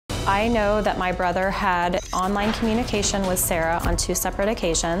I know that my brother had online communication with Sarah on 2 separate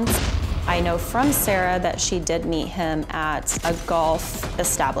occasions. I know from Sarah that she did meet him at a golf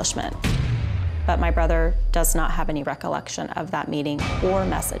establishment, but my brother does not have any recollection of that meeting or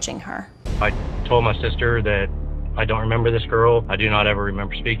messaging her. I told my sister that I don't remember this girl. I do not ever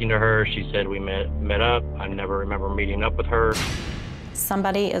remember speaking to her. She said we met up. I never remember meeting up with her.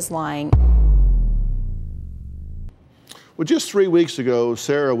 Somebody is lying. Well, just 3 weeks ago,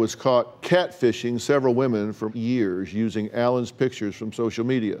 Sarah was caught catfishing several women for years using Alan's pictures from social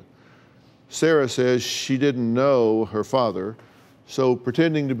media. Sarah says she didn't know her father, so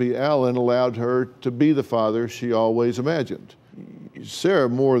pretending to be Alan allowed her to be the father she always imagined. Sarah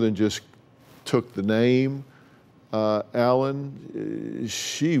more than just took the name Alan,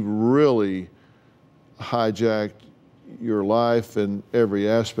 she really hijacked your life and every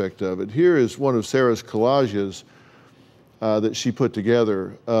aspect of it. Here is one of Sarah's collages that she put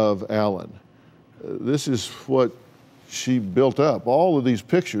together of Alan. This is what she built up. All of these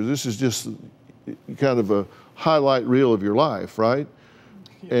pictures, this is just kind of a highlight reel of your life, right?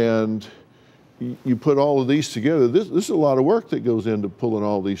 And you put all of these together. This is a lot of work that goes into pulling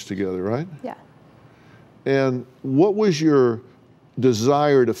all these together, right? Yeah. And what was your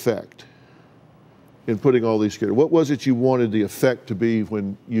desired effect in putting all these together? What was it you wanted the effect to be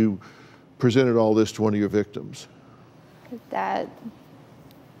when you presented all this to one of your victims? That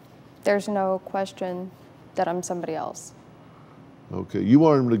there's no question that I'm somebody else. Okay, you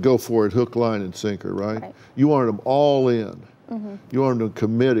wanted them to go for it hook, line, and sinker, right? You wanted them all in. Mm-hmm. You wanted them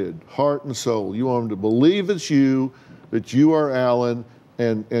committed, heart and soul. You wanted them to believe it's you, that you are Alan,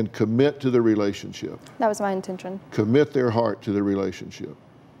 and commit to the relationship. That was my intention. Commit their heart to the relationship.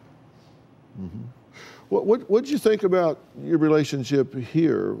 Mm-hmm. What did you think about your relationship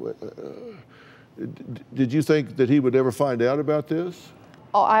here? Did you think that he would ever find out about this?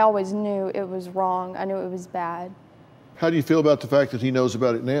 Oh, I always knew it was wrong. I knew it was bad. How do you feel about the fact that he knows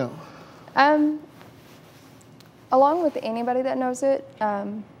about it now? Along with anybody that knows it,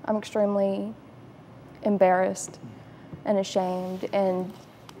 I'm extremely embarrassed and ashamed and,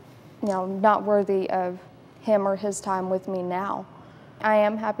 not worthy of him or his time with me now. I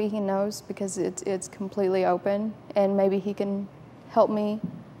am happy he knows because it's completely open, and maybe he can help me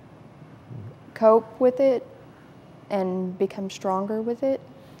cope with it and become stronger with it.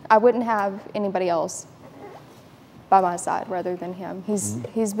 I wouldn't have anybody else by my side rather than him.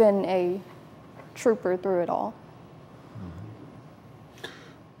 He's been a trooper through it all.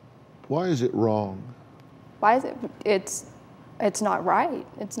 Why is it wrong? Why is it? It's not right.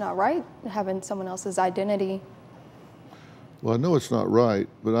 It's not right having someone else's identity. Well, I know it's not right,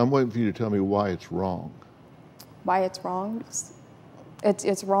 but I'm waiting for you to tell me why it's wrong. Why it's wrong?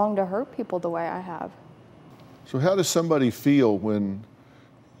 It's wrong to hurt people the way I have. So how does somebody feel when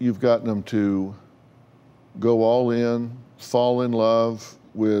you've gotten them to go all in, fall in love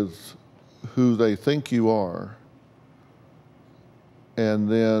with who they think you are, and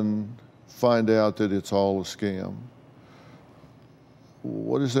then find out that it's all a scam?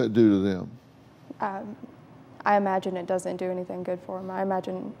 What does that do to them? I imagine it doesn't do anything good for them. I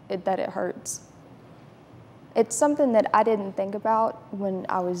imagine that it hurts. It's something that I didn't think about when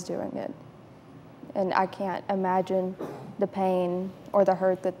I was doing it. And I can't imagine the pain or the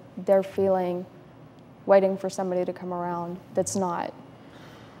hurt that they're feeling waiting for somebody to come around that's not.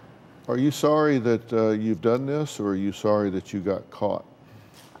 Are you sorry that you've done this, or are you sorry that you got caught?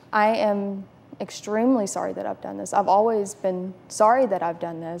 I am extremely sorry that I've done this. I've always been sorry that I've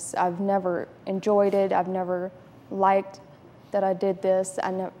done this. I've never enjoyed it. I've never liked that I did this.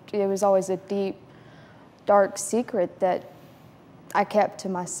 It was always a deep, dark secret that I kept to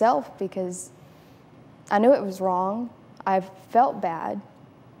myself because I knew it was wrong. I felt bad.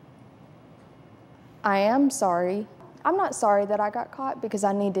 I am sorry. I'm not sorry that I got caught because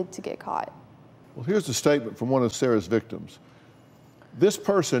I needed to get caught. Well, here's a statement from one of Sarah's victims. This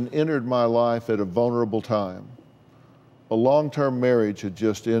person entered my life at a vulnerable time. A long-term marriage had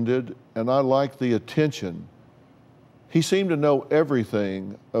just ended, and I liked the attention. He seemed to know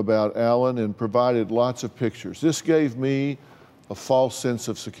everything about Alan and provided lots of pictures. This gave me a false sense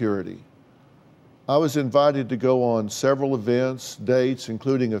of security. I was invited to go on several events, dates,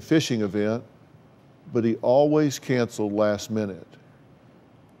 including a fishing event, but he always canceled last minute.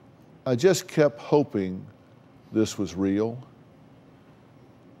 I just kept hoping this was real.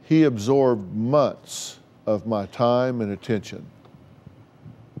 He absorbed months of my time and attention.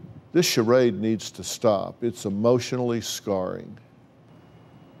 This charade needs to stop. It's emotionally scarring.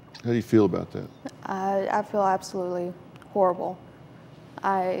 How do you feel about that? I feel absolutely horrible.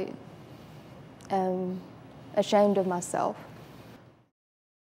 I am ashamed of myself.